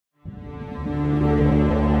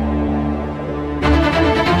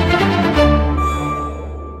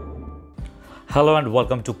Hello and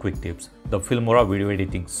welcome to Quick Tips, the Filmora video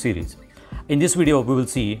editing series. In this video, we will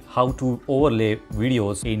see how to overlay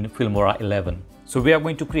videos in Filmora 11. So we are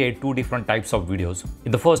going to create two different types of videos.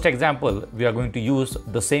 In the first example, we are going to use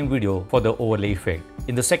the same video for the overlay effect.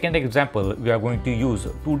 In the second example, we are going to use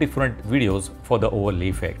two different videos for the overlay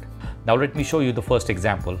effect. Now let me show you the first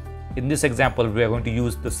example. In this example, we are going to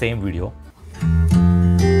use the same video.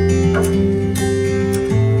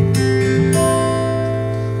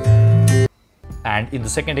 And in the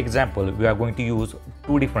second example, we are going to use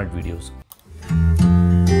two different videos.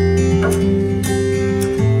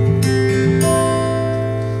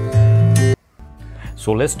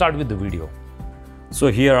 So let's start with the video.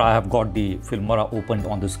 So here I have got the Filmora opened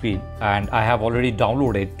on the screen, and I have already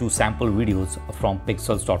downloaded two sample videos from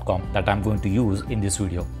pixels.com that I'm going to use in this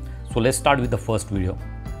video. So let's start with the first video.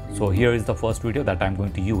 So here is the first video that I'm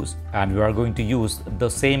going to use, and we are going to use the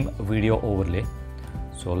same video overlay.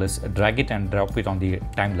 So let's drag it and drop it on the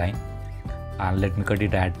timeline, and let me cut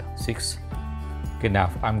it at 6. Okay,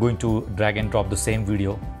 now I'm going to drag and drop the same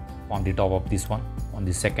video on the top of this one on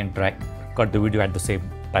the second track, cut the video at the same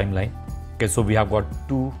timeline. Okay, so we have got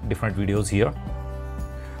two different videos here.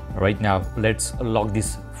 Right now let's lock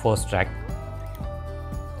this first track.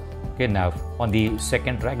 Okay, now on the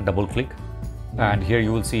second track, double click, and here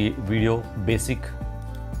you will see video basic.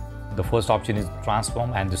 The first option is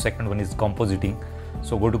transform and the second one is compositing.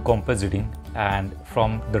 So go to compositing, and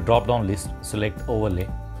from the drop down list select overlay.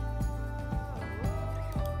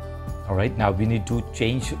 Alright, now we need to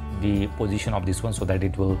change the position of this one so that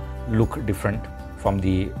it will look different from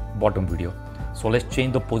the bottom video. So let's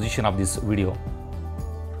change the position of this video,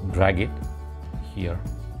 drag it here.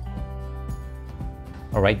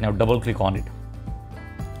 Alright, now double click on it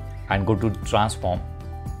and go to transform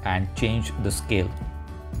and change the scale,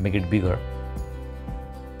 make it bigger.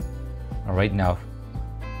 Alright, now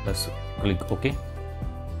let's click OK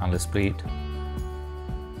and let's play it.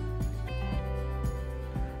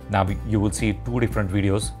 Now you will see two different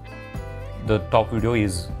videos. The top video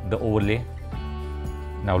is the overlay.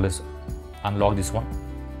 Now let's unlock this one.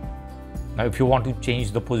 Now if you want to change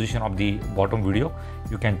the position of the bottom video,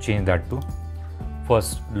 you can change that too.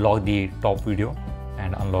 First lock the top video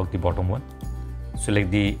and unlock the bottom one. Select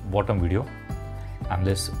the bottom video and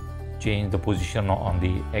let's change the position on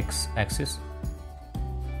the x-axis.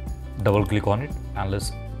 Double click on it and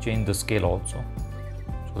let's change the scale also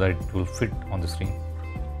so that it will fit on the screen.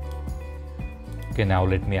 Okay, now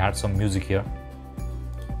let me add some music here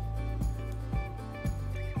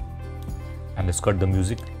and let's cut the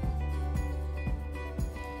music.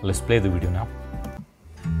 Let's play the video now.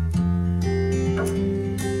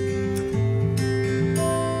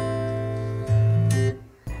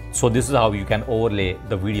 So this is how you can overlay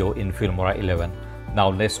the video in Filmora 11. Now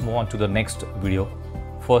let's move on to the next video.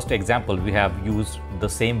 First example, we have used the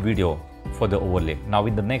same video for the overlay. Now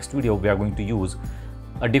in the next video, we are going to use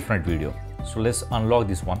a different video. So let's unlock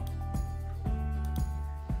this one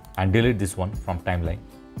and delete this one from timeline.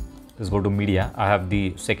 Let's go to media. I have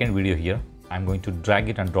the second video here. I'm going to drag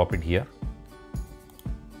it and drop it here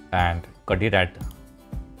and cut it at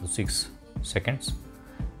 6 seconds.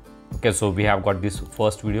 Okay, so we have got this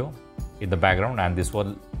first video in the background and this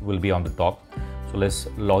one will be on the top. So let's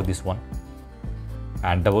lock this one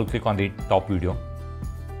and double click on the top video,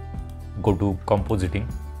 go to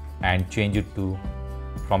compositing and change it to,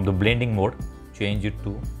 from the blending mode, change it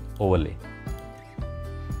to overlay.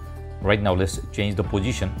 Right now let's change the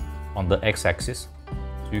position on the x-axis.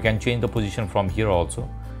 So you can change the position from here also.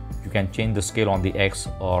 You can change the scale on the x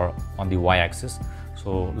or on the y-axis.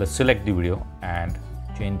 So let's select the video and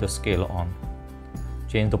change the scale on,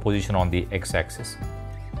 change the position on the x-axis,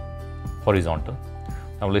 horizontal.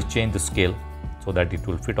 Now let's change the scale so that it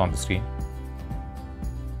will fit on the screen.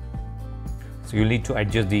 So you need to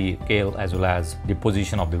adjust the scale as well as the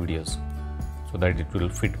position of the videos so that it will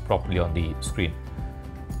fit properly on the screen.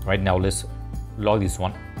 Right now let's lock this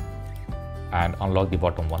one and unlock the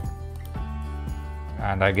bottom one.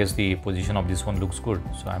 And I guess the position of this one looks good,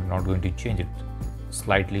 so I'm not going to change it.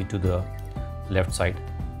 Slightly to the left side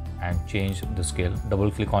and change the scale. Double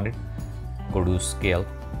click on it, go to scale.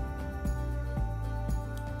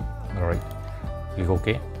 Alright, click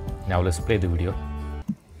OK. Now let's play the video.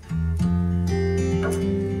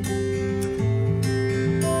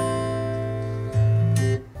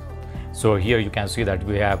 So here you can see that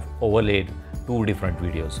we have overlaid two different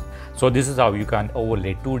videos. So this is how you can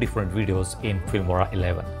overlay two different videos in Filmora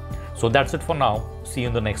 11. So that's it for now. See you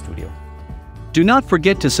in the next video. Do not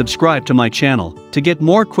forget to subscribe to my channel to get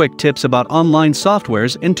more quick tips about online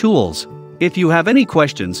softwares and tools. If you have any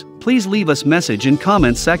questions, please leave us message in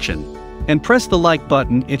comments section. And press the like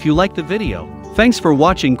button if you like the video. Thanks for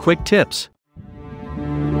watching Quick Tips.